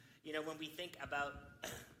when we think about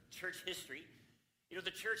church history,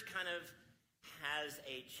 the church kind of has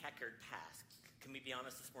a checkered past. Can we be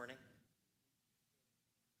honest this morning?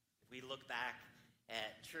 If we look back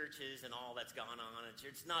at churches and all that's gone on,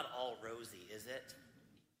 it's not all rosy, is it?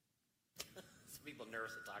 Some people are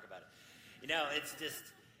nervous to talk about it. It's just,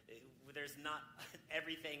 there's not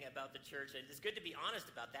everything about the church, and it's good to be honest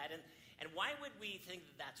about that. And why would we think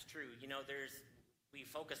that that's true? We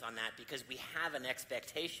focus on that because we have an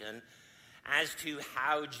expectation as to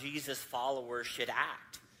how Jesus' followers should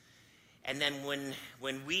act. And then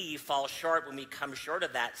when we fall short, when we come short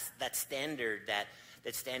of that standard, that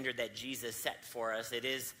standard that Jesus set for us, it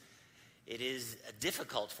is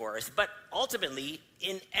difficult for us. But ultimately,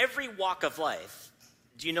 in every walk of life,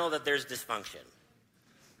 do you know that there's dysfunction?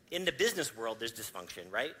 In the business world, there's dysfunction,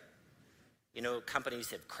 right?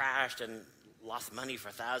 Companies have crashed and lost money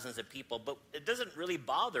for thousands of people, but it doesn't really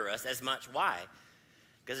bother us as much. Why?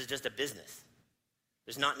 Because it's just a business.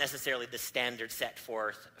 There's not necessarily the standard set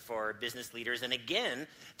forth for business leaders. And again,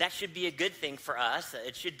 that should be a good thing for us.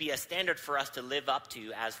 It should be a standard for us to live up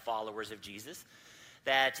to as followers of Jesus.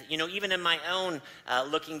 That, even in my own,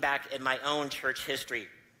 looking back at my own church history,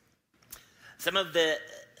 some of the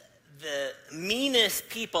meanest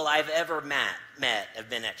people I've ever met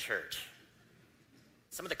have been at church.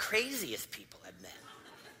 Some of the craziest people I've met.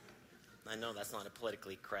 I know that's not a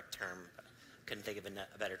politically correct term, but I couldn't think of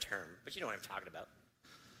a better term. But you know what I'm talking about.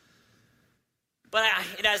 But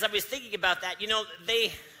as I was thinking about that,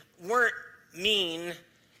 they weren't mean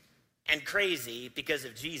and crazy because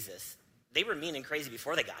of Jesus. They were mean and crazy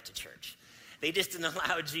before they got to church. They just didn't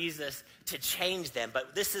allow Jesus to change them.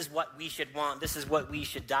 But this is what we should want. This is what we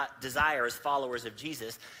should desire as followers of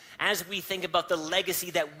Jesus as we think about the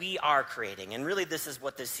legacy that we are creating. And really, this is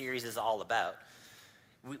what this series is all about.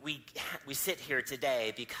 We sit here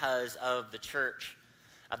today because of the church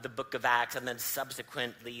of the book of Acts, and then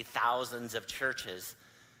subsequently thousands of churches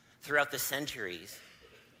throughout the centuries.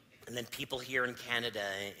 And then people here in Canada,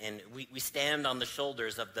 and we stand on the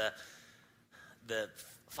shoulders of the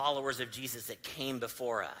followers of Jesus that came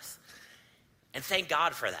before us. And thank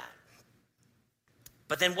God for that.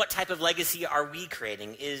 But then what type of legacy are we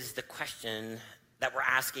creating is the question that we're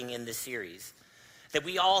asking in this series. That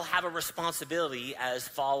we all have a responsibility as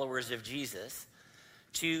followers of Jesus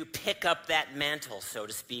to pick up that mantle, so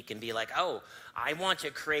to speak, and be like, I want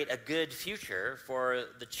to create a good future for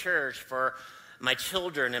the church, for my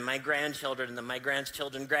children and my grandchildren and my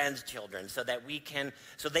grandchildren's grandchildren, so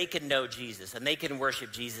they can know Jesus and they can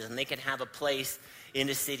worship Jesus and they can have a place in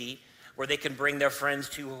the city where they can bring their friends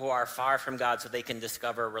to who are far from God so they can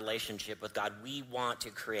discover a relationship with God. We want to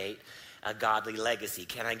create a godly legacy.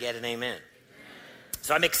 Can I get an amen? Amen.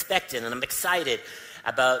 So I'm expectant and I'm excited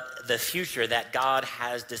about the future that God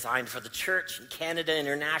has designed for the church in Canada,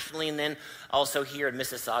 internationally, and then also here in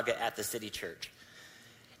Mississauga at the City Church.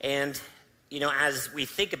 And, as we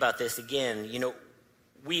think about this again,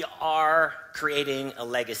 we are creating a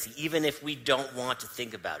legacy, even if we don't want to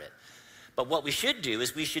think about it. But what we should do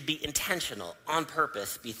is we should be intentional, on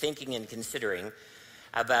purpose, be thinking and considering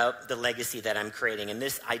about the legacy that I'm creating. And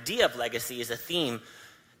this idea of legacy is a theme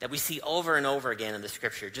that we see over and over again in the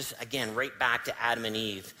scripture. Just again, right back to Adam and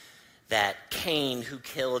Eve, that Cain who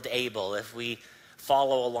killed Abel. If we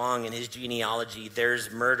follow along in his genealogy,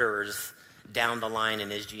 there's murderers down the line in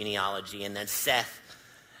his genealogy. And then Seth,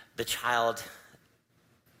 the child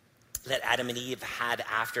that Adam and Eve had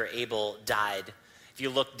after Abel died. If you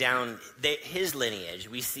look down his lineage,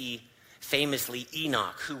 we see famously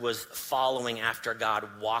Enoch, who was following after God,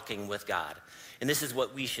 walking with God. And this is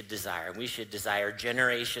what we should desire. We should desire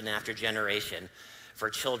generation after generation for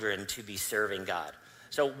children to be serving God.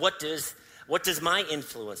 So what does my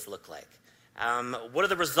influence look like? What are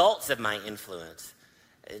the results of my influence?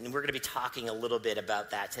 And we're going to be talking a little bit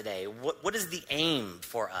about that today. What is the aim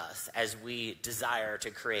for us as we desire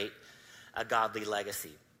to create a godly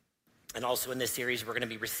legacy? And also in this series, we're going to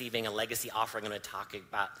be receiving a legacy offering. I'm going to talk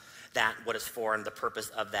about that, what it's for, and the purpose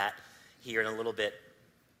of that here in a little bit.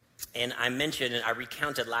 And I mentioned, and I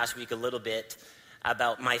recounted last week a little bit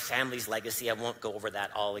about my family's legacy. I won't go over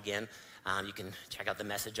that all again. You can check out the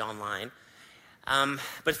message online.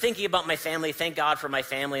 But thinking about my family, thank God for my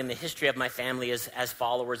family and the history of my family as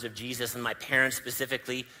followers of Jesus, and my parents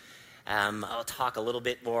specifically. I'll talk a little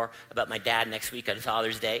bit more about my dad next week on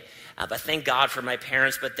Father's Day. But thank God for my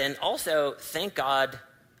parents, but then also thank God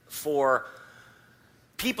for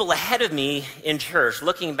people ahead of me in church.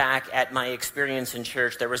 Looking back at my experience in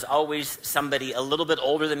church, there was always somebody a little bit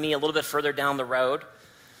older than me, a little bit further down the road,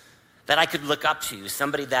 that I could look up to,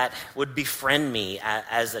 somebody that would befriend me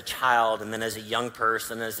as a child, and then as a young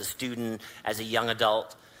person, as a student, as a young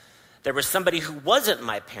adult. There was somebody who wasn't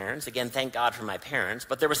my parents. Again, thank God for my parents.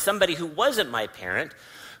 But there was somebody who wasn't my parent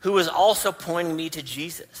who was also pointing me to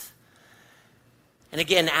Jesus. And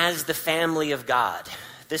again, as the family of God,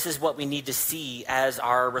 this is what we need to see as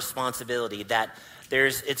our responsibility, that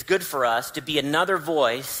it's good for us to be another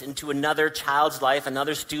voice into another child's life,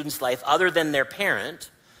 another student's life, other than their parent,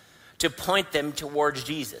 to point them towards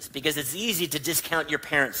Jesus. Because it's easy to discount your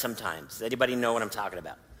parents sometimes. Does anybody know what I'm talking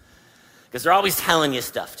about? Because they're always telling you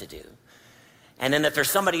stuff to do. And then if there's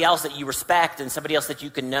somebody else that you respect and somebody else that you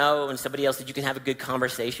can know and somebody else that you can have a good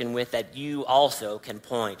conversation with, that you also can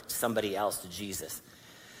point somebody else to Jesus.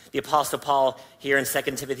 The Apostle Paul here in 2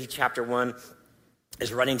 Timothy chapter 1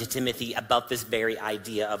 is writing to Timothy about this very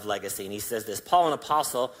idea of legacy. And he says this, Paul, an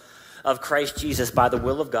apostle of Christ Jesus by the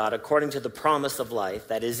will of God, according to the promise of life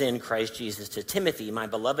that is in Christ Jesus, to Timothy, my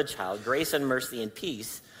beloved child, grace and mercy and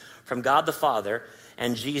peace from God the Father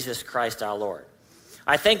and Jesus Christ our Lord.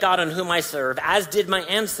 I thank God on whom I serve, as did my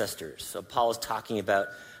ancestors. So Paul is talking about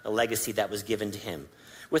a legacy that was given to him.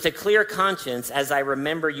 With a clear conscience, as I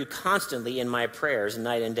remember you constantly in my prayers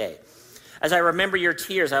night and day. As I remember your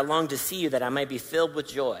tears, I long to see you that I might be filled with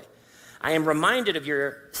joy. I am reminded of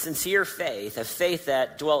your sincere faith, a faith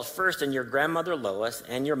that dwelt first in your grandmother Lois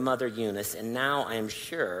and your mother Eunice, and now I am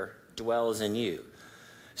sure dwells in you.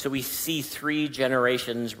 So we see 3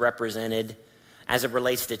 generations represented as it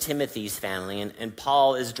relates to Timothy's family, and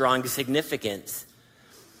Paul is drawing significance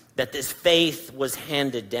that this faith was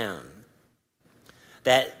handed down.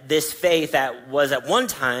 That this faith that was at one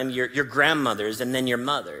time your grandmother's and then your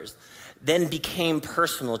mother's, then became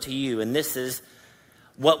personal to you. And this is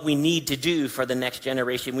what we need to do for the next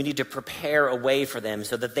generation. We need to prepare a way for them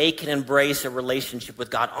so that they can embrace a relationship with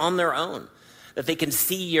God on their own. That they can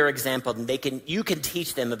see your example and you can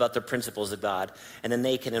teach them about the principles of God, and then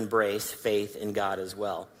they can embrace faith in God as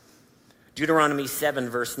well. Deuteronomy 7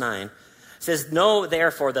 verse 9 says, know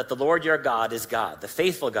therefore that the Lord your God is God, the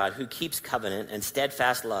faithful God who keeps covenant and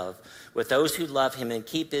steadfast love with those who love him and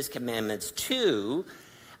keep his commandments to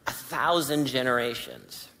 1,000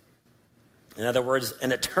 generations. In other words,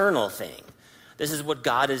 an eternal thing. This is what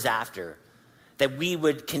God is after. That we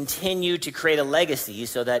would continue to create a legacy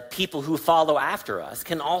so that people who follow after us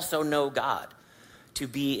can also know God, to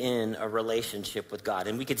be in a relationship with God.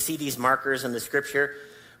 And we could see these markers in the scripture.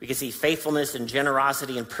 We could see faithfulness and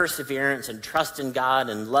generosity and perseverance and trust in God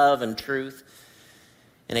and love and truth.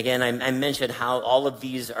 And again, I mentioned how all of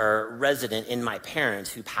these are resident in my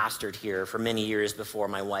parents who pastored here for many years before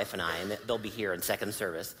my wife and I, and they'll be here in second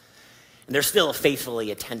service. And they're still faithfully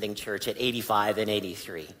attending church at 85 and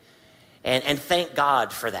 83. And thank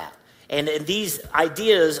God for that. And these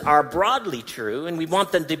ideas are broadly true, and we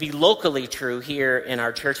want them to be locally true here in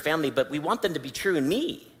our church family, but we want them to be true in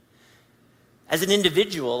me. As an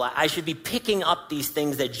individual, I should be picking up these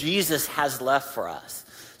things that Jesus has left for us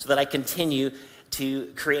so that I continue to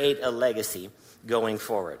create a legacy going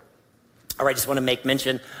forward. All right, I just want to make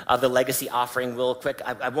mention of the legacy offering real quick.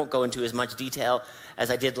 I won't go into as much detail as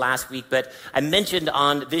I did last week, but I mentioned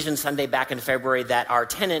on Vision Sunday back in February that our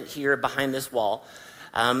tenant here behind this wall,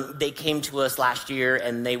 they came to us last year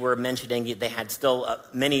and they were mentioning they had still,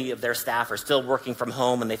 many of their staff are still working from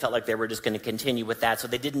home, and they felt like they were just going to continue with that, so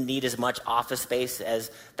they didn't need as much office space as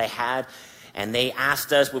they had. And they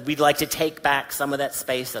asked us, would we like to take back some of that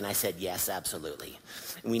space? And I said, yes, absolutely.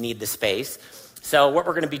 We need the space. So what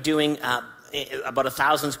we're going to be doing, about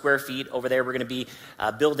 1,000 square feet over there, we're going to be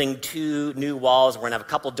building 2 new walls. We're going to have a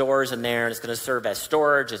couple doors in there, and it's going to serve as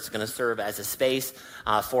storage. It's going to serve as a space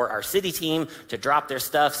for our city team to drop their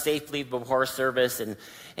stuff safely before service and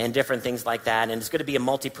different things like that. And it's going to be a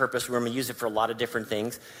multi-purpose room. We use it for a lot of different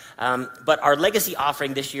things. But our legacy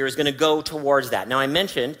offering this year is going to go towards that. Now, I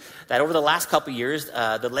mentioned that over the last couple years,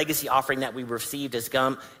 the legacy offering that we received has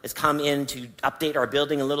come in to update our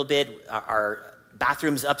building a little bit. Our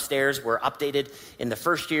bathrooms upstairs were updated in the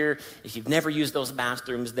first year. If you've never used those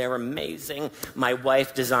bathrooms, they're amazing. My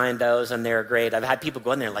wife designed those, and they're great. I've had people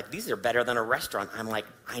go in there like, these are better than a restaurant. I'm like,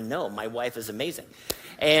 I know, my wife is amazing.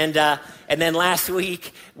 And then last year,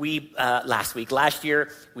 we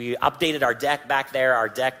updated our deck back there. Our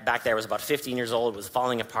deck back there was about 15 years old, was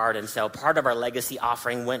falling apart. And so part of our legacy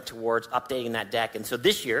offering went towards updating that deck. And so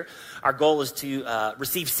this year, our goal is to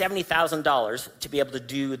receive $70,000 to be able to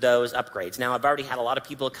do those upgrades. Now, I've already had a lot of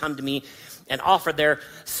people come to me and offer their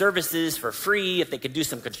services for free if they could do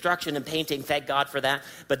some construction and painting. Thank God for that.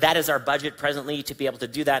 But that is our budget presently to be able to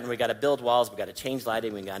do that. And we got to build walls, we got to change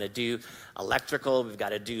lighting, we got to do electrical, we've got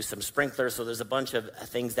to do some sprinklers. So there's a bunch of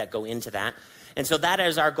things that go into that. And so that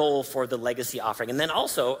is our goal for the legacy offering. And then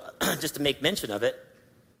also, just to make mention of it,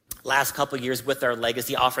 last couple of years with our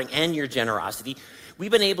legacy offering and your generosity, we've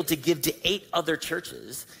been able to give to 8 other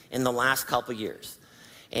churches in the last couple years.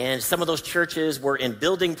 And some of those churches were in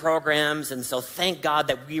building programs, and so thank God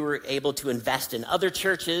that we were able to invest in other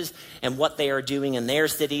churches and what they are doing in their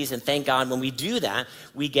cities. And thank God when we do that,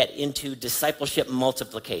 we get into discipleship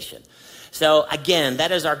multiplication. So again,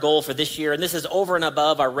 that is our goal for this year, and this is over and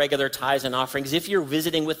above our regular tithes and offerings. If you're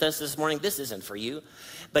visiting with us this morning, this isn't for you,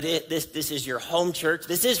 but this is your home church.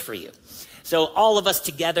 This is for you. So all of us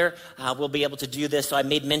together will be able to do this. So I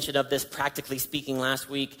made mention of this practically speaking last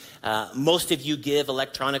week. Most of you give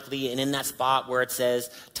electronically, and in that spot where it says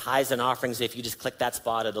tithes and offerings, if you just click that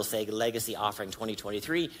spot, it'll say Legacy Offering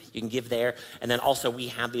 2023. You can give there. And then also we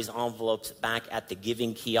have these envelopes back at the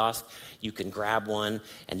giving kiosk. You can grab one,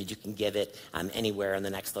 and you can give it anywhere in the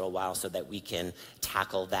next little while so that we can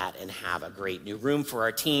tackle that and have a great new room for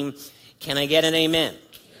our team. Can I get an amen? Amen.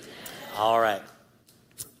 All right.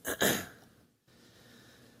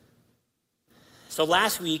 So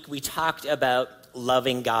last week, we talked about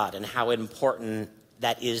loving God and how important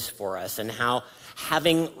that is for us, and how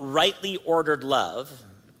having rightly ordered love,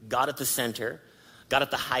 God at the center, God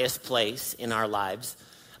at the highest place in our lives,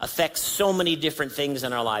 affects so many different things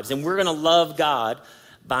in our lives. And we're going to love God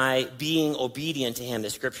by being obedient to him. The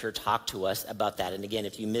scripture talked to us about that. And again,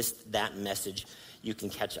 if you missed that message, you can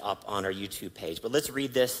catch up on our YouTube page. But let's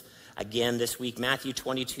read this again this week. Matthew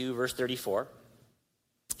 22, verse 34.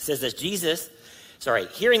 It says that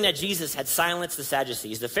hearing that Jesus had silenced the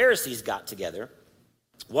Sadducees, the Pharisees got together.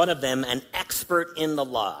 One of them, an expert in the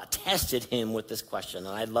law, tested him with this question.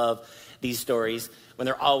 And I love these stories when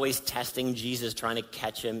they're always testing Jesus, trying to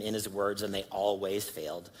catch him in his words, and they always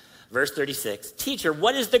failed. Verse 36, "Teacher,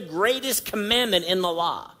 what is the greatest commandment in the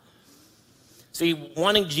law?" So he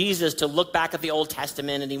wanted Jesus to look back at the Old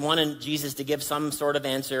Testament, and he wanted Jesus to give some sort of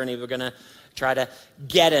answer, and he was going to try to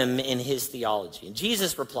get him in his theology. And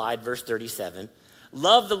Jesus replied, verse 37,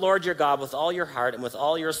 "Love the Lord your God with all your heart and with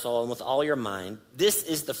all your soul and with all your mind. This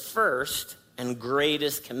is the first and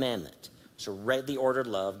greatest commandment." So rightly ordered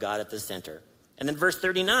love, God at the center. And then verse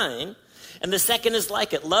 39, "And the second is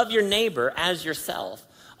like it. Love your neighbor as yourself.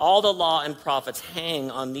 All the law and prophets hang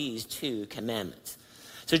on these 2 commandments."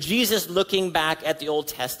 So Jesus, looking back at the Old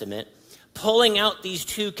Testament, pulling out these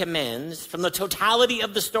 2 commands from the totality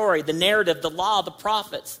of the story, the narrative, the law, the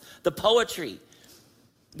prophets, the poetry.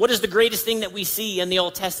 What is the greatest thing that we see in the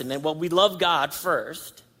Old Testament? Well, we love God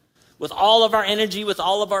first, with all of our energy, with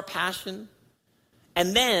all of our passion.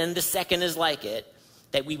 And then the second is like it,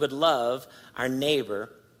 that we would love our neighbor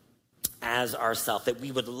as ourselves, that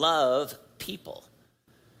we would love people.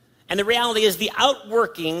 And the reality is the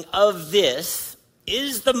outworking of this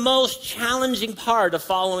is the most challenging part of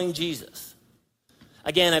following Jesus.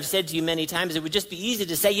 Again, I've said to you many times, it would just be easy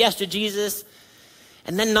to say yes to Jesus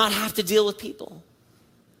and then not have to deal with people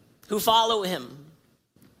who follow him.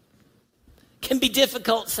 It can be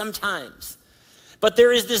difficult sometimes. But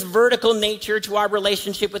there is this vertical nature to our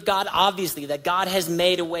relationship with God, obviously, that God has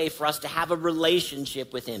made a way for us to have a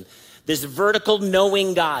relationship with him. This vertical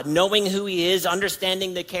knowing God, knowing who he is,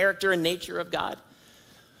 understanding the character and nature of God.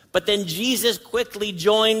 But then Jesus quickly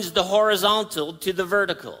joins the horizontal to the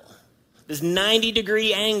vertical. This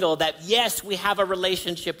 90-degree angle that, yes, we have a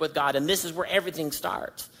relationship with God, and this is where everything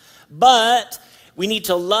starts. But we need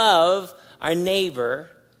to love our neighbor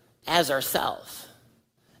as ourselves.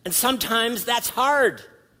 And sometimes that's hard.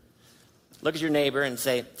 Look at your neighbor and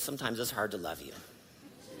say, "Sometimes it's hard to love you."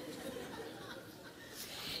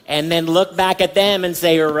 And then look back at them and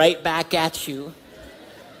say, "Right back at you."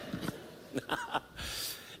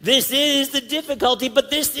 This is the difficulty, but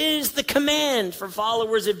this is the command for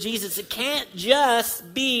followers of Jesus. It can't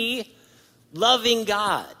just be loving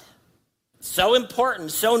God. So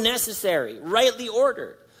important, so necessary, rightly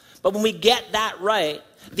ordered. But when we get that right,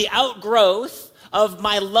 the outgrowth of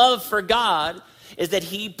my love for God is that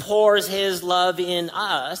he pours his love in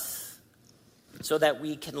us so that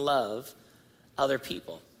we can love other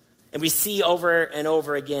people. And we see over and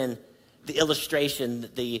over again the illustration,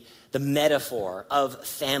 the metaphor of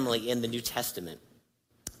family in the New Testament,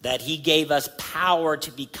 that he gave us power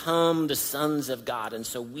to become the sons of God. And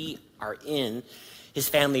so we are in his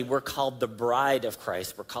family. We're called the bride of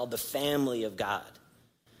Christ. We're called the family of God.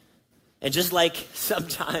 And just like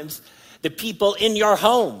sometimes the people in your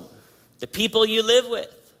home, the people you live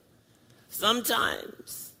with,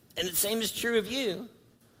 sometimes, and the same is true of you,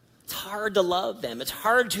 it's hard to love them. It's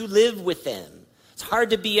hard to live with them. It's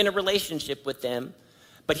hard to be in a relationship with them.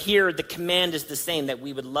 But here the command is the same, that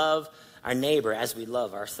we would love our neighbor as we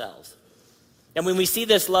love ourselves. And when we see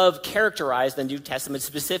this love characterized in the New Testament,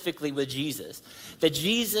 specifically with Jesus, that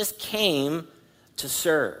Jesus came to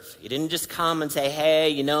serve. He didn't just come and say, hey,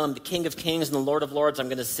 you know, I'm the King of Kings and the Lord of Lords. I'm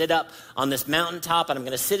going to sit up on this mountaintop and I'm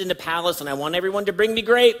going to sit in the palace and I want everyone to bring me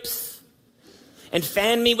grapes and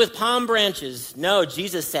fan me with palm branches. No,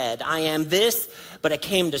 Jesus said, I am this, but I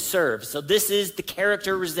came to serve. So this is the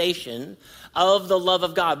characterization of the love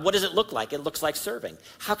of God. What does it look like? It looks like serving.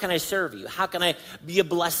 How can I serve you? How can I be a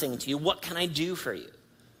blessing to you? What can I do for you?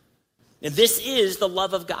 And this is the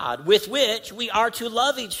love of God with which we are to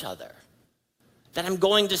love each other. That I'm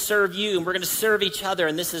going to serve you and we're going to serve each other.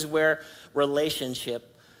 And this is where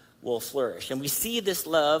relationship will flourish. And we see this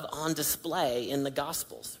love on display in the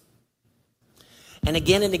Gospels. And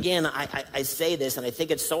again, I say this, and I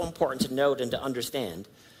think it's so important to note and to understand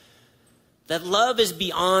that love is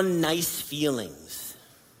beyond nice feelings,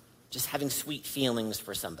 just having sweet feelings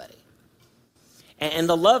for somebody. And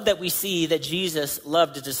the love that we see that Jesus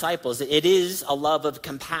loved the disciples, it is a love of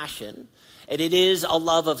compassion, and it is a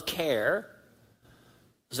love of care.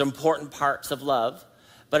 Those are important parts of love.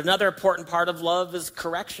 But another important part of love is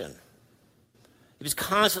correction. He was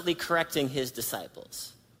constantly correcting his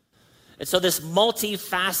disciples. And so this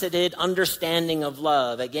multifaceted understanding of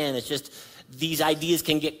love, again, it's just these ideas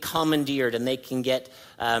can get commandeered and they can get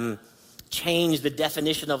changed. The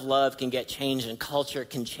definition of love can get changed and culture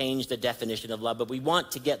can change the definition of love. But we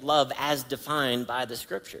want to get love as defined by the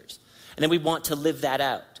scriptures. And then we want to live that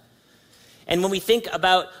out. And when we think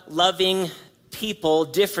about loving people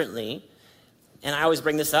differently, and I always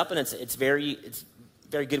bring this up, and it's a very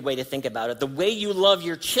good way to think about it. The way you love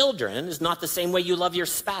your children is not the same way you love your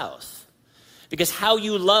spouse. Because how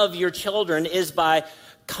you love your children is by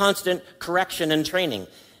constant correction and training.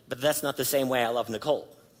 But that's not the same way I love Nicole.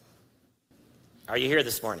 Are you here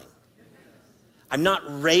this morning? I'm not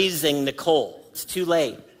raising Nicole. It's too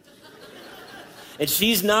late. And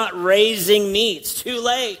she's not raising me. It's too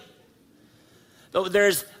late. But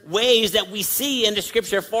there's ways that we see in the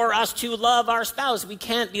scripture for us to love our spouse. We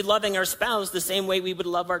can't be loving our spouse the same way we would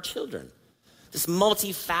love our children. This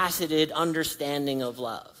multifaceted understanding of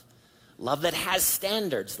love. Love that has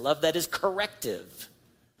standards. Love that is corrective.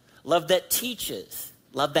 Love that teaches.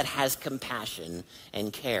 Love that has compassion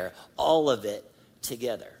and care. All of it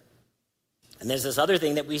together. And there's this other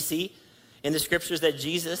thing that we see in the scriptures that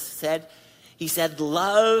Jesus said. He said,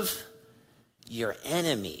 love your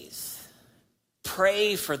enemies.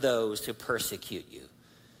 Pray for those who persecute you.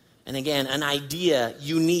 And again, an idea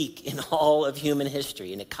unique in all of human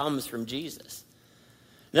history, and it comes from Jesus.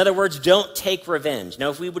 In other words, don't take revenge. Now,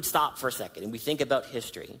 if we would stop for a second and we think about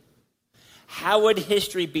history, how would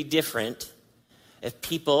history be different if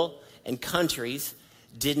people and countries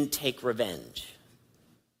didn't take revenge?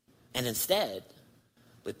 And instead,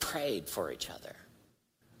 we prayed for each other.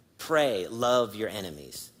 Pray, love your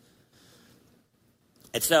enemies.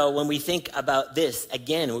 And so when we think about this,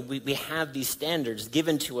 again, we have these standards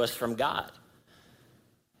given to us from God.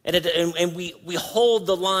 And we hold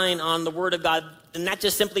the line on the Word of God, and that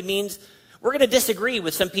just simply means we're going to disagree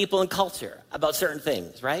with some people in culture about certain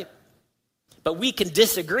things, right? But we can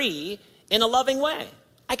disagree in a loving way.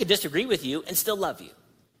 I could disagree with you and still love you,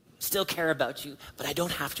 still care about you, but I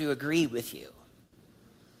don't have to agree with you.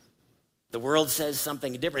 The world says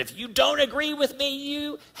something different. If you don't agree with me,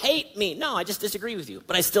 you hate me. No, I just disagree with you,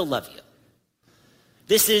 but I still love you.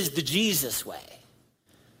 This is the Jesus way.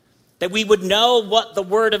 That we would know what the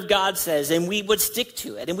Word of God says, and we would stick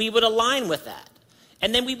to it, and we would align with that.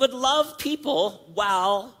 And then we would love people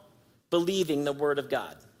while believing the Word of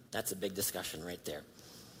God. That's a big discussion right there.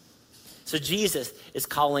 So Jesus is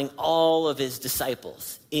calling all of his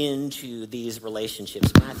disciples into these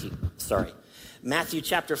relationships. Matthew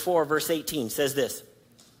chapter 4, verse 18 says this.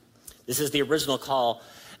 This is the original call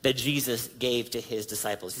that Jesus gave to his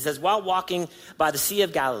disciples. He says, while walking by the Sea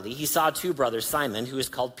of Galilee, he saw two brothers, Simon, who is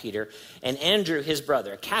called Peter, and Andrew, his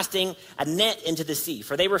brother, casting a net into the sea,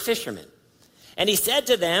 for they were fishermen. And he said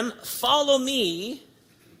to them, follow me,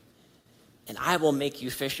 and I will make you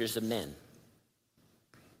fishers of men.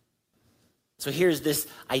 So here's this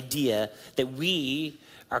idea that we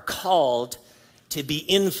are called to be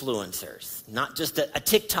influencers, not just a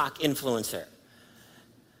TikTok influencer,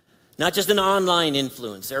 not just an online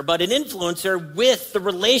influencer, but an influencer with the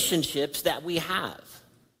relationships that we have.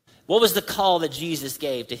 What was the call that Jesus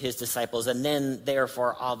gave to his disciples, and then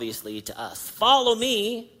therefore obviously to us? Follow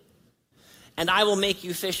me, and I will make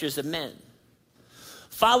you fishers of men.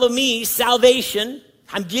 Follow me, salvation.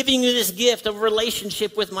 I'm giving you this gift of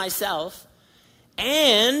relationship with myself,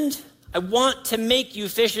 and I want to make you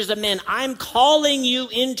fishers of men. I'm calling you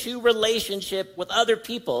into relationship with other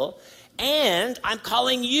people, and I'm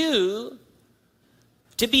calling you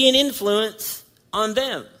to be an influence on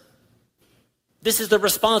them. This is the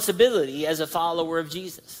responsibility as a follower of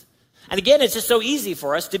Jesus. And again, it's just so easy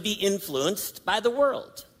for us to be influenced by the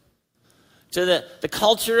world, to the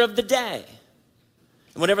culture of the day.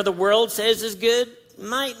 And whatever the world says is good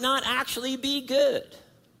might not actually be good.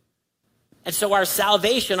 And so our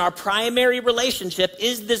salvation, our primary relationship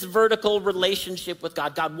is this vertical relationship with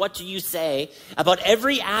God. God, what do you say about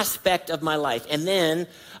every aspect of my life? And then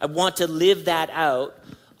I want to live that out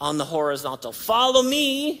on the horizontal. Follow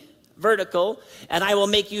me, vertical, and I will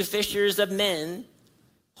make you fishers of men,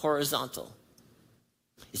 horizontal.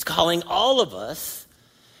 He's calling all of us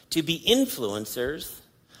to be influencers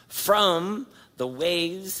from the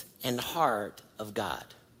ways and heart of God.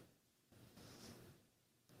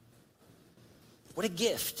 What a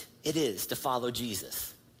gift it is to follow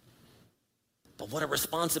Jesus. But what a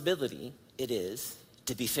responsibility it is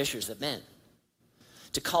to be fishers of men.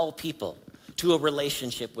 To call people to a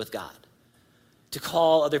relationship with God. To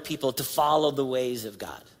call other people to follow the ways of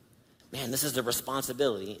God. Man, this is the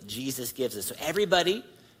responsibility Jesus gives us. So everybody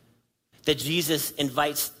that Jesus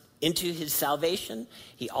invites into his salvation,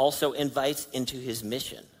 he also invites into his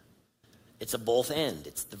mission. It's a both end.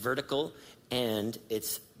 It's the vertical and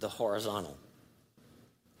it's the horizontal.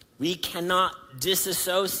 We cannot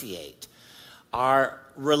disassociate our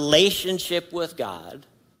relationship with God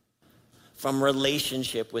from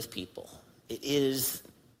relationship with people. It is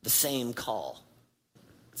the same call.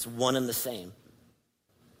 It's one and the same.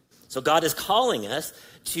 So God is calling us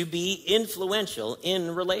to be influential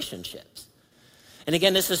in relationships. And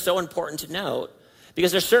again, this is so important to note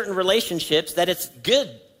because there's certain relationships that it's good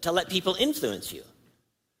to let people influence you.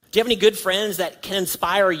 Do you have any good friends that can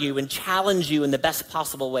inspire you and challenge you in the best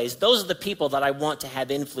possible ways? Those are the people that I want to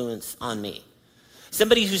have influence on me.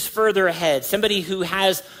 Somebody who's further ahead, somebody who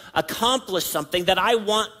has accomplished something that I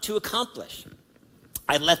want to accomplish.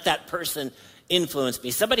 I let that person influence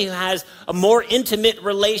me. Somebody who has a more intimate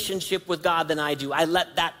relationship with God than I do, I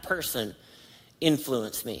let that person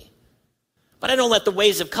influence me. But I don't let the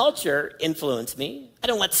ways of culture influence me. I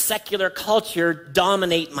don't let secular culture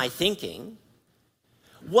dominate my thinking.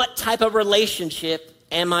 What type of relationship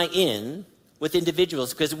am I in with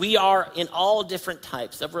individuals? Because we are in all different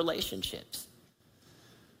types of relationships.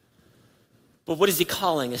 But what is he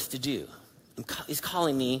calling us to do? He's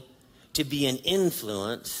calling me to be an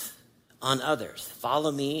influence on others.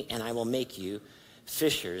 Follow me and I will make you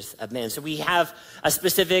fishers of men. So we have a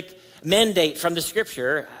specific mandate from the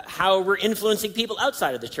scripture how we're influencing people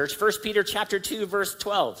outside of the church. 1 Peter chapter 2 verse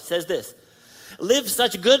 12 says this: live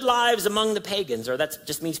such good lives among the pagans, or that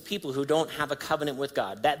just means people who don't have a covenant with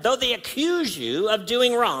God, that though they accuse you of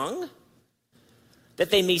doing wrong, that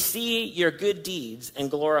they may see your good deeds and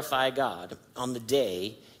glorify God on the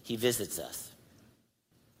day he visits us.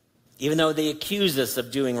 Even though they accuse us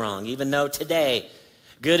of doing wrong, even though today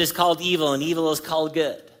good is called evil and evil is called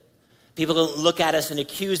good, people don't look at us and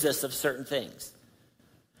accuse us of certain things,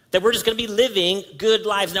 that we're just going to be living good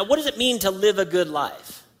lives. Now, what does it mean to live a good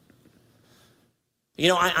life? You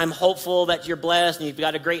know, I'm hopeful that you're blessed and you've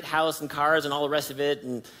got a great house and cars and all the rest of it,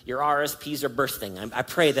 and your RSPs are bursting. I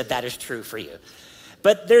pray that that is true for you.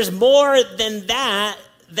 But there's more than that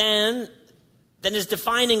than is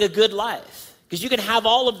defining a good life. Because you can have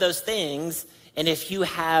all of those things, and if you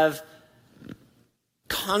have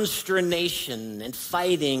consternation and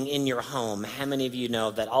fighting in your home, how many of you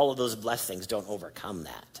know that all of those blessings don't overcome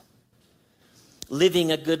that?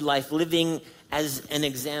 Living a good life, living as an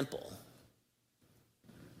example.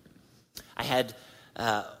 I had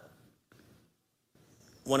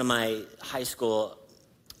one of my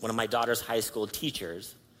daughter's high school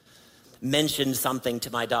teachers mentioned something to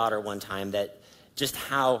my daughter one time that just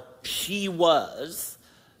how she was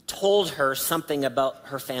told her something about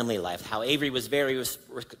her family life, how Avery was very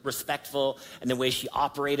respectful and the way she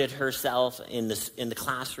operated herself in the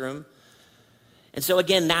classroom. And so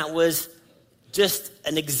again, that was just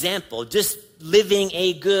an example. Just living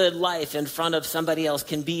a good life in front of somebody else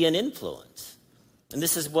can be an influence. And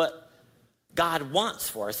this is what God wants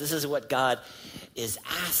for us. This is what God is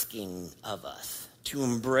asking of us, to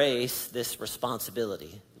embrace this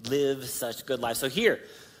responsibility. Live such good lives.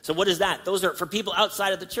 So what is that? Those are for people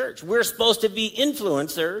outside of the church. We're supposed to be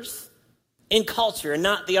influencers in culture and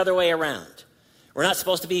not the other way around. We're not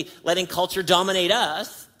supposed to be letting culture dominate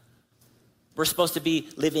us. We're supposed to be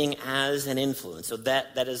living as an influence. So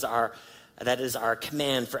that is our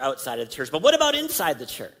command for outside of the church. But what about inside the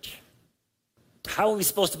church? How are we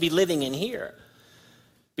supposed to be living in here?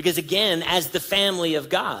 Because again, as the family of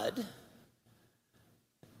God,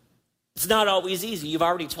 it's not always easy. You've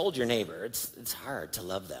already told your neighbor. It's hard to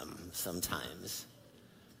love them sometimes.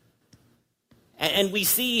 And we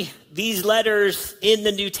see these letters in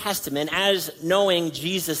the New Testament as knowing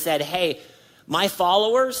Jesus said, hey, my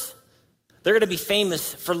followers, they're going to be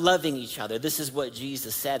famous for loving each other. This is what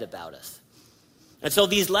Jesus said about us. And so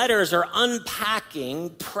these letters are unpacking,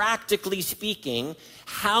 practically speaking,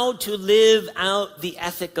 how to live out the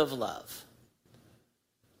ethic of love.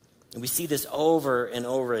 And we see this over and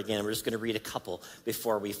over again. We're just going to read a couple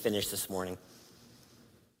before we finish this morning.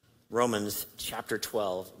 Romans chapter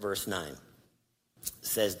 12, verse 9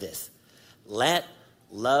 says this: let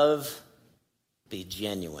love be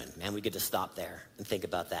genuine. Man, we get to stop there and think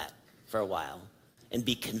about that for a while and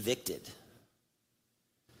be convicted.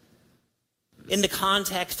 In the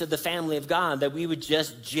context of the family of God, that we would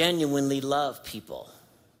just genuinely love people,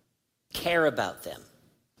 care about them,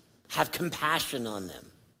 have compassion on them,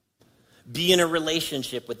 be in a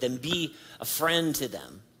relationship with them, be a friend to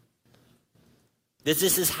them.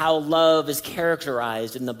 This is how love is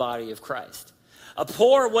characterized in the body of Christ.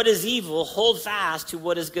 Abhor what is evil, hold fast to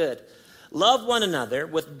what is good. Love one another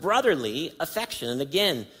with brotherly affection. And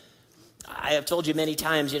again, I have told you many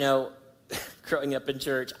times, growing up in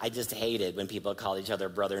church, I just hated when people called each other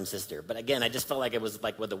brother and sister. But again, I just felt like it was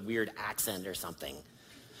like with a weird accent or something.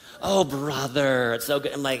 Oh, brother, it's so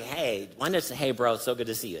good. I'm like, hey, why not say, hey, bro, it's so good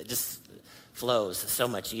to see you. It just flows so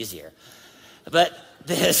much easier. But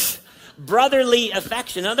this brotherly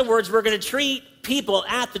affection, in other words, we're going to treat people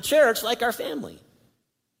at the church like our family.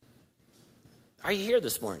 Are you here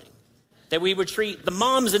this morning? That we would treat the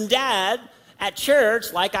moms and dad at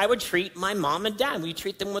church like I would treat my mom and dad. We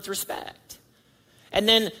treat them with respect. And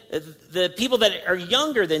then the people that are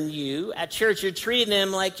younger than you at church, you're treating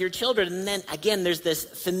them like your children. And then again, there's this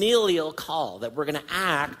familial call that we're going to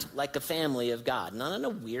act like a family of God. Not in a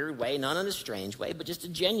weird way, not in a strange way, but just a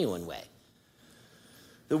genuine way.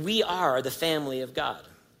 That we are the family of God.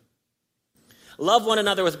 Love one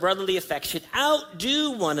another with brotherly affection.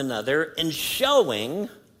 Outdo one another in showing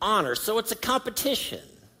honor. So it's a competition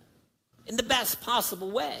in the best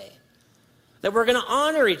possible way. That we're going to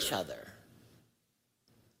honor each other.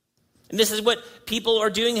 And this is what people are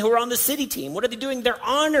doing who are on the city team. What are they doing? They're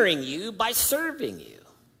honoring you by serving you.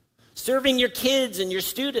 Serving your kids and your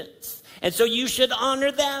students. And so you should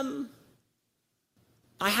honor them.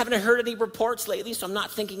 I haven't heard any reports lately, so I'm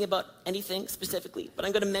not thinking about anything specifically. But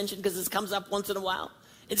I'm going to mention, because this comes up once in a while.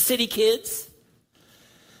 In city kids,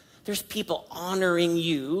 there's people honoring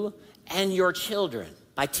you and your children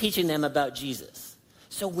by teaching them about Jesus.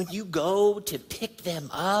 So when you go to pick them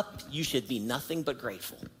up, you should be nothing but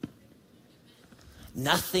grateful.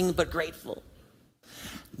 Nothing but grateful.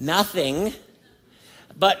 Nothing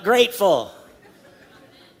but grateful.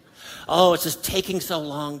 Oh, it's just taking so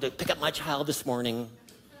long to pick up my child this morning.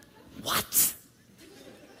 What?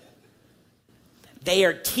 They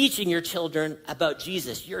are teaching your children about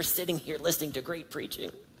Jesus. You're sitting here listening to great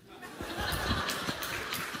preaching.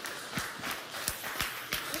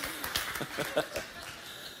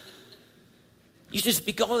 You should just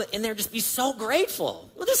be going in there, just be so grateful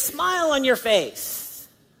with a smile on your face.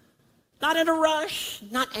 Not in a rush,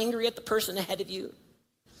 not angry at the person ahead of you.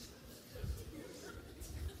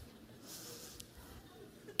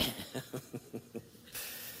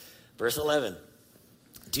 Verse 11,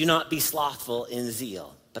 do not be slothful in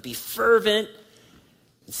zeal, but be fervent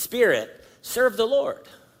in spirit. Serve the Lord.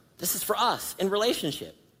 This is for us in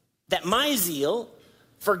relationship. That my zeal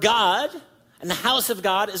for God and the house of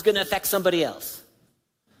God is going to affect somebody else.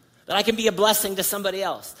 That I can be a blessing to somebody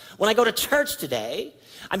else. When I go to church today,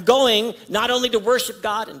 I'm going not only to worship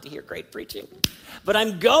God and to hear great preaching, but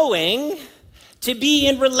I'm going to be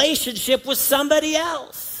in relationship with somebody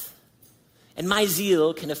else. And my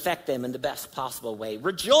zeal can affect them in the best possible way.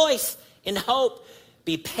 Rejoice in hope.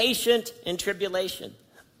 Be patient in tribulation.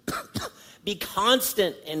 Be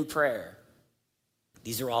constant in prayer.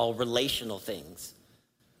 These are all relational things.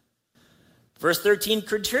 Verse 13,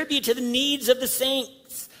 contribute to the needs of the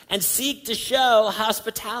saints and seek to show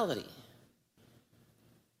hospitality.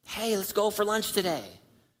 Hey, let's go for lunch today.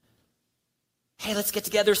 Hey, let's get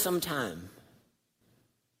together sometime.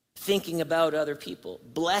 Thinking about other people.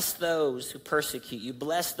 Bless those who persecute you.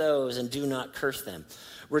 Bless those and do not curse them.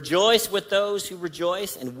 Rejoice with those who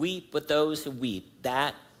rejoice and weep with those who weep.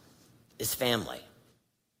 That is family.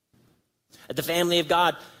 At the family of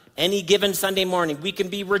God, any given Sunday morning, we can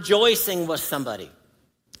be rejoicing with somebody.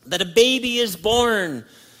 That a baby is born.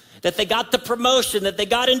 That they got the promotion. That they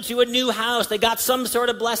got into a new house. They got some sort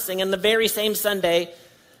of blessing. And the very same Sunday,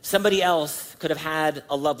 somebody else could have had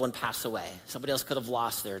a loved one pass away. Somebody else could have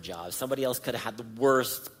lost their job. Somebody else could have had the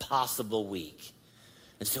worst possible week.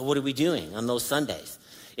 And so what are we doing on those Sundays?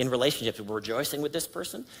 In relationships, we're rejoicing with this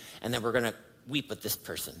person, and then we're going to weep with this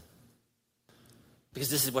person. Because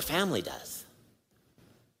this is what family does.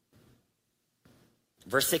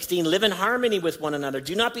 Verse 16, live in harmony with one another.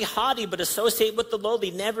 Do not be haughty, but associate with the lowly.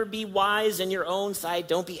 Never be wise in your own sight.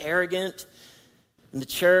 Don't be arrogant in the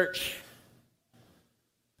church.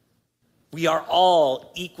 We are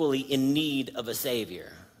all equally in need of a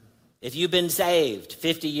Savior. If you've been saved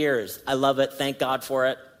 50 years, I love it. Thank God for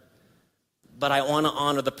it. But I want to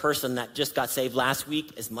honor the person that just got saved last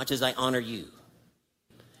week as much as I honor you.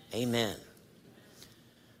 Amen.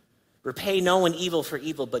 Repay no one evil for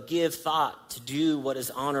evil, but give thought to do what is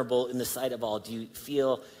honorable in the sight of all. Do you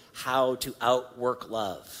feel how to outwork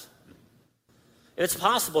love? If it's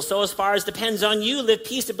possible, so as far as depends on you, live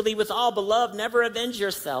peaceably with all. Beloved, never avenge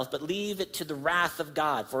yourself, but leave it to the wrath of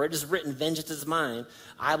God. For it is written, vengeance is mine,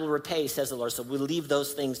 I will repay, says the Lord. So we'll leave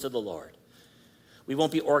those things to the Lord. We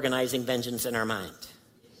won't be organizing vengeance in our mind.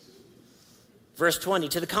 Verse 20,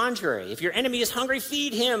 to the contrary, if your enemy is hungry,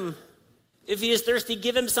 feed him. If he is thirsty,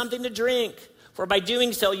 give him something to drink. For by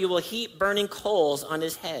doing so, you will heap burning coals on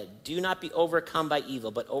his head. Do not be overcome by evil,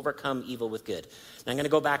 but overcome evil with good. Now I'm going to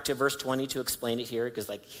go back to verse 20 to explain it here, because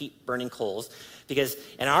like heap burning coals. Because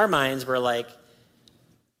in our minds, we're like,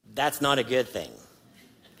 that's not a good thing.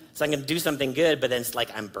 So I'm going to do something good, but then it's like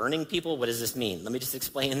I'm burning people. What does this mean? Let me just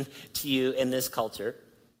explain to you in this culture.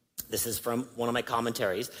 This is from one of my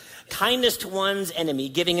commentaries. Kindness to one's enemy,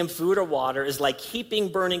 giving him food or water, is like heaping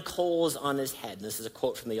burning coals on his head. And this is a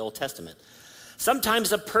quote from the Old Testament.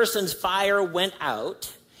 Sometimes a person's fire went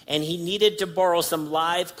out, and he needed to borrow some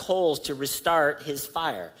live coals to restart his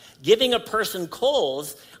fire. Giving a person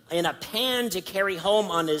coals in a pan to carry home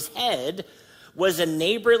on his head was a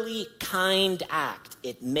neighborly, kind act.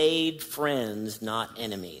 It made friends, not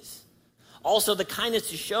enemies. Also, the kindness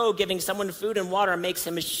to show giving someone food and water makes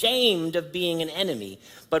him ashamed of being an enemy,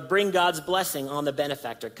 but bring God's blessing on the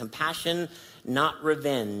benefactor. Compassion, not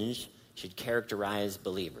revenge, should characterize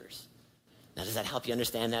believers. Now, does that help you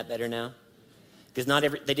understand that better now? Because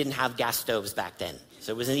they didn't have gas stoves back then,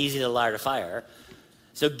 so it wasn't easy to light a fire.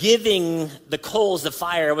 So giving the coals of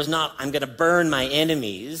fire was not, I'm going to burn my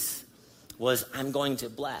enemies, was I'm going to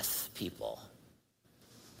bless people.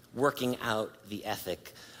 Working out the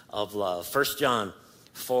ethic of love. 1 John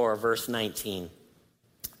 4, verse 19,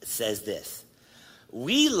 it says this,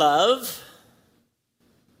 we love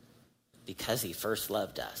because he first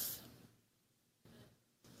loved us.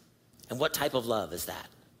 And what type of love is that?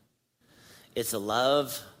 It's a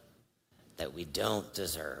love that we don't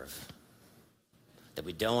deserve, that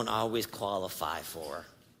we don't always qualify for,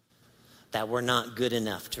 that we're not good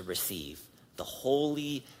enough to receive. The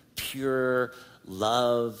holy, pure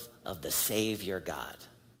love of the Savior God.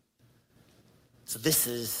 So this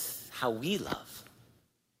is how we love.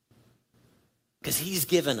 Because he's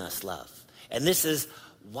given us love. And this is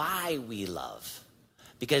why we love.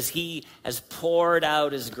 Because he has poured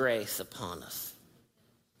out his grace upon us.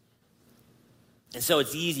 And so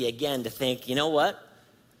it's easy, again, to think, you know what?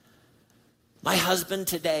 My husband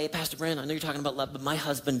today, Pastor Brent, I know you're talking about love, but my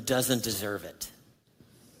husband doesn't deserve it.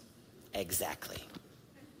 Exactly.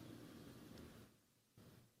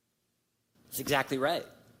 That's exactly right.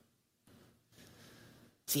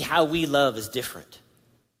 See, how we love is different.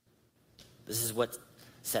 This is what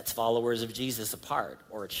sets followers of Jesus apart,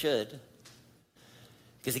 or it should.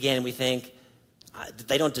 Because again, we think,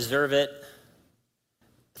 they don't deserve it.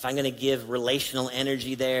 If I'm going to give relational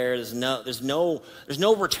energy there, there's no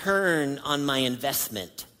return on my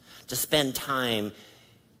investment to spend time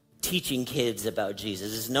teaching kids about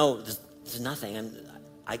Jesus. There's nothing.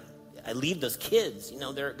 I leave those kids,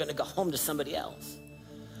 they're going to go home to somebody else.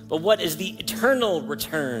 But what is the eternal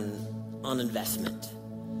return on investment?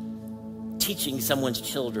 Teaching someone's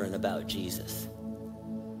children about Jesus.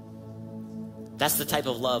 That's the type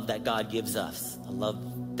of love that God gives us, a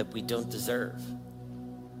love that we don't deserve,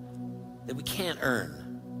 that we can't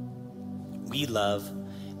earn. We love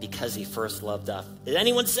because he first loved us. If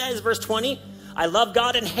anyone says, verse 20, I love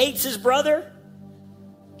God and hates his brother,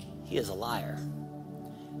 he is a liar.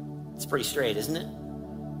 It's pretty straight, isn't it?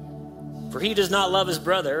 For he who does not love his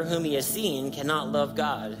brother whom he has seen cannot love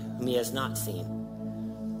God whom he has not seen.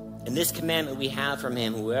 And this commandment we have from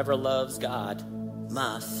him, whoever loves God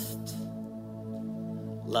must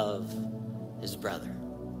love his brother.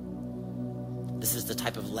 This is the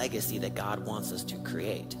type of legacy that God wants us to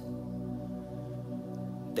create.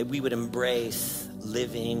 That we would embrace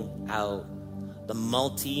living out the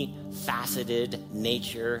multifaceted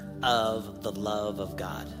nature of the love of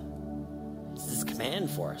God. This is a command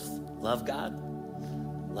for us. Love God,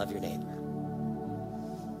 love your neighbor.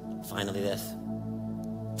 Finally, this,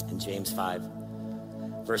 in James 5,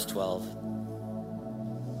 verse 12,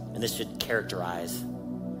 and this should characterize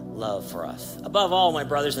love for us. Above all, my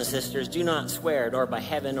brothers and sisters, do not swear, nor by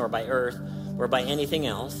heaven, or by earth, or by anything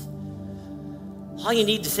else. All you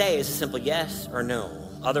need to say is a simple yes or no.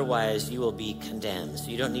 Otherwise, you will be condemned. So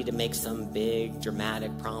you don't need to make some big,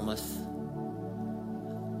 dramatic promise.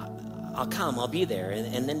 I'll come, I'll be there,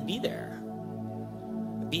 and then be there.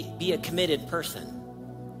 Be a committed person.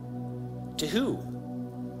 To who?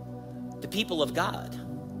 The people of God.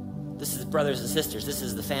 This is brothers and sisters. This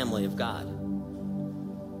is the family of God.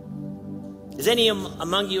 Is any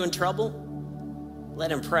among you in trouble?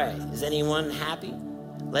 Let him pray. Is anyone happy?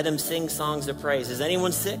 Let him sing songs of praise. Is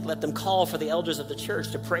anyone sick? Let them call for the elders of the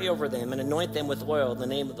church to pray over them and anoint them with oil in the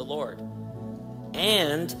name of the Lord.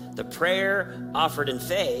 And the prayer offered in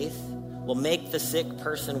faith will make the sick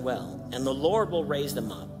person well, and the Lord will raise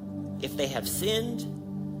them up. If they have sinned,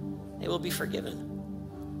 they will be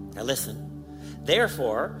forgiven. Now listen.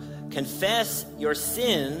 Therefore, confess your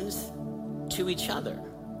sins to each other.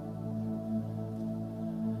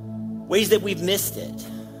 Ways that we've missed it.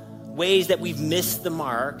 Ways that we've missed the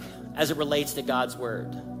mark as it relates to God's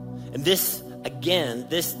word. And this, again,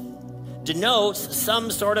 this denotes some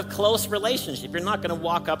sort of close relationship. You're not going to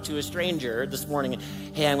walk up to a stranger this morning and,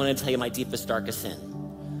 hey, I'm going to tell you my deepest, darkest sin.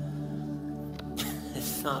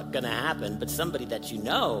 It's not going to happen. But somebody that you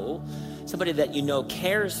know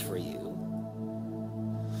cares for you,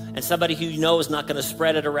 and somebody who you know is not going to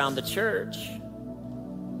spread it around the church,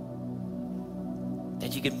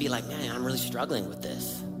 that you can be like, man, I'm really struggling with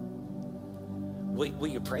this. Will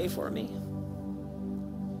you pray for me?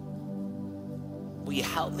 Will you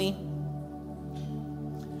help me?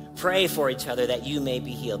 Pray for each other that you may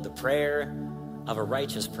be healed. The prayer of a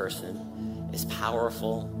righteous person is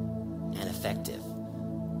powerful and effective.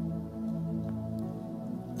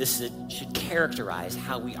 This should characterize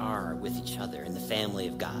how we are with each other in the family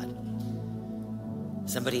of God.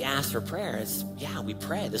 Somebody asks for prayer. It's, yeah, we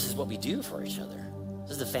pray. This is what we do for each other.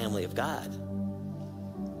 This is the family of God.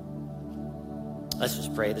 Let's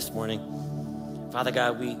just pray this morning. Father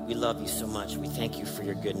God, we love you so much. We thank you for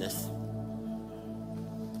your goodness.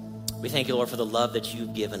 We thank you, Lord, for the love that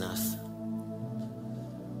you've given us,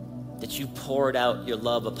 that you poured out your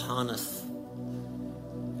love upon us,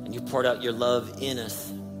 and you poured out your love in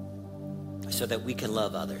us so that we can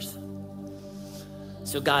love others.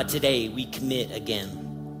 So God, today we commit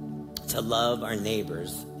again to love our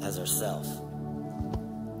neighbors as ourselves.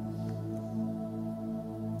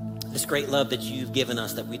 This great love that you've given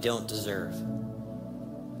us that we don't deserve.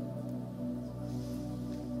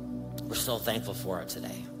 We're so thankful for it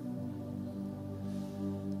today.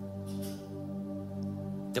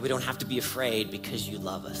 That we don't have to be afraid because you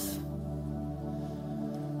love us.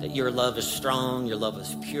 That your love is strong, your love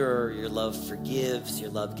is pure, your love forgives, your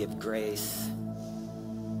love gives grace.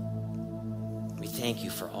 We thank you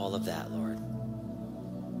for all of that, Lord.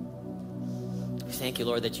 We thank you,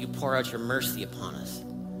 Lord, that you pour out your mercy upon us.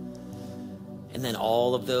 And then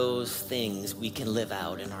all of those things we can live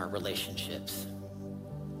out in our relationships.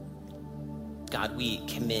 God, we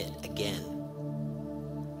commit again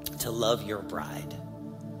to love your bride,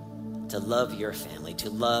 to love your family, to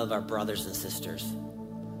love our brothers and sisters,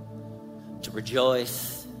 to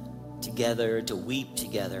rejoice together, to weep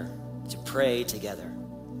together, to pray together,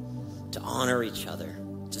 to honor each other,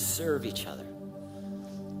 to serve each other.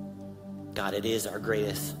 God, it is our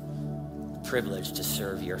greatest privilege to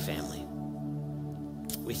serve your family.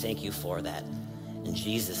 We thank you for that. In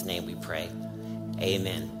Jesus' name we pray.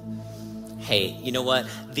 Amen. Hey, you know what?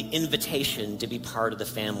 The invitation to be part of the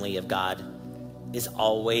family of God is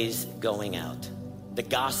always going out. The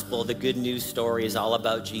gospel, the good news story is all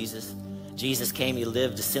about Jesus. Jesus came, he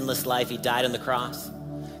lived a sinless life, he died on the cross.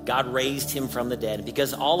 God raised him from the dead. And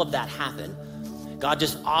because all of that happened, God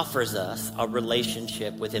just offers us a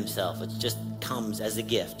relationship with himself. It just comes as a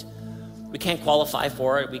gift. We can't qualify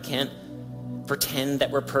for it. We can't pretend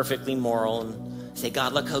that we're perfectly moral and say,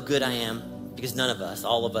 God, look how good I am. Because none of us,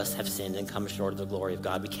 all of us have sinned and come short of the glory of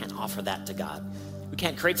God. We can't offer that to God. We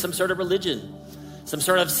can't create some sort of religion, some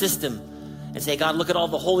sort of system, and say, God, look at all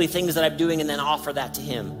the holy things that I'm doing, and then offer that to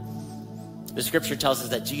him. The scripture tells us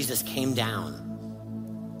that Jesus came down.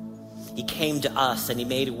 He came to us, and he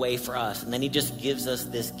made a way for us. And then he just gives us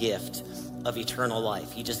this gift of eternal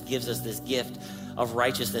life. He just gives us this gift of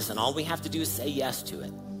righteousness, and all we have to do is say yes to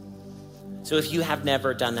it. So if you have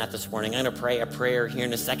never done that this morning, I'm going to pray a prayer here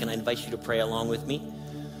in a second. I invite you to pray along with me.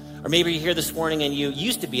 Or maybe you're here this morning and you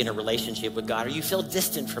used to be in a relationship with God, or you feel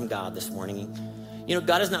distant from God this morning. You know,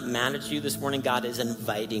 God is not mad at you this morning. God is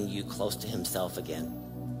inviting you close to himself again.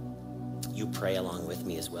 You pray along with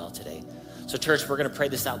me as well today. So church, we're going to pray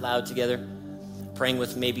this out loud together. praying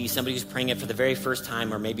with maybe somebody who's praying it for the very first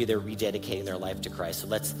time, or maybe they're rededicating their life to Christ. So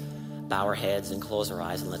let's bow our heads and close our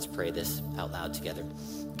eyes and let's pray this out loud together.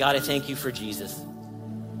 God, I thank you for Jesus.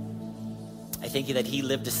 I thank you that he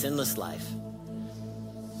lived a sinless life.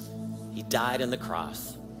 He died on the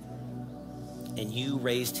cross, and you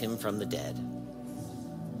raised him from the dead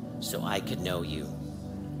so I could know you.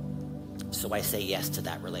 So I say yes to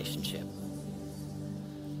that relationship.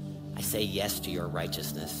 I say yes to your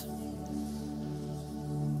righteousness.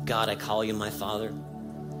 God, I call you my Father.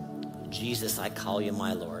 Jesus, I call you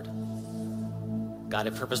my Lord. God, I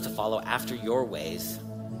purpose to follow after your ways,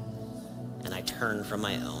 and I turn from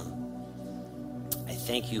my own. I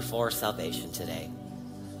thank you for salvation today.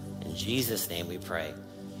 In Jesus' name we pray.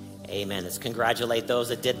 Amen. Let's congratulate those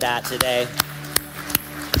that did that today.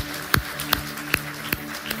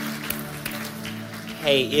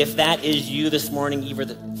 Hey, if that is you this morning,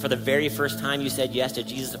 either for the very first time you said yes to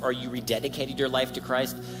Jesus or you rededicated your life to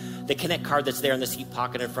Christ, the Connect card that's there in the seat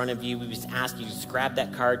pocket in front of you, we just ask you to just grab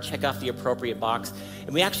that card, check off the appropriate box,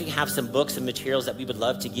 and we actually have some books and materials that we would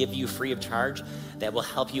love to give you free of charge that will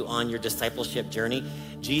help you on your discipleship journey.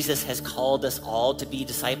 Jesus has called us all to be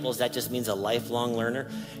disciples. That just means a lifelong learner.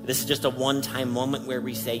 This is just a one-time moment where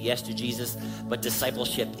we say yes to Jesus, but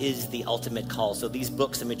discipleship is the ultimate call. So these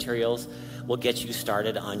books and materials will get you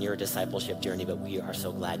started on your discipleship journey, but we are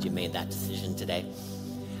so glad you made that decision today.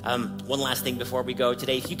 One last thing before we go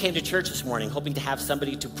today. If you came to church this morning hoping to have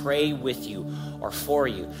somebody to pray with you or for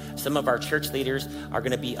you, some of our church leaders are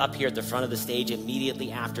going to be up here at the front of the stage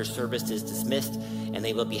immediately after service is dismissed, and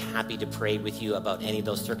they will be happy to pray with you about any of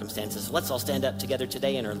those circumstances. So let's all stand up together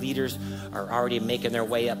today, and our leaders are already making their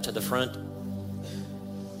way up to the front.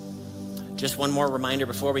 Just one more reminder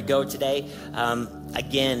before we go today.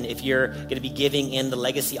 Again, if you're going to be giving in the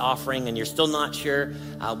legacy offering and you're still not sure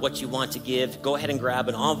what you want to give, go ahead and grab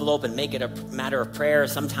an envelope and make it a matter of prayer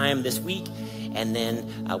sometime this week. And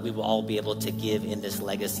then we will all be able to give in this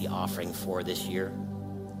legacy offering for this year.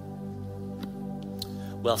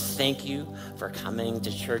 Well, thank you for coming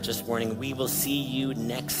to church this morning. We will see you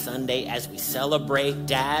next Sunday as we celebrate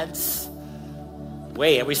dads.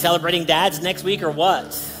 Wait, are we celebrating dads next week or what?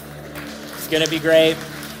 It's going to be great.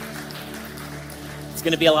 It's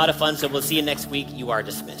going to be a lot of fun, so we'll see you next week. You are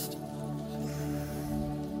dismissed.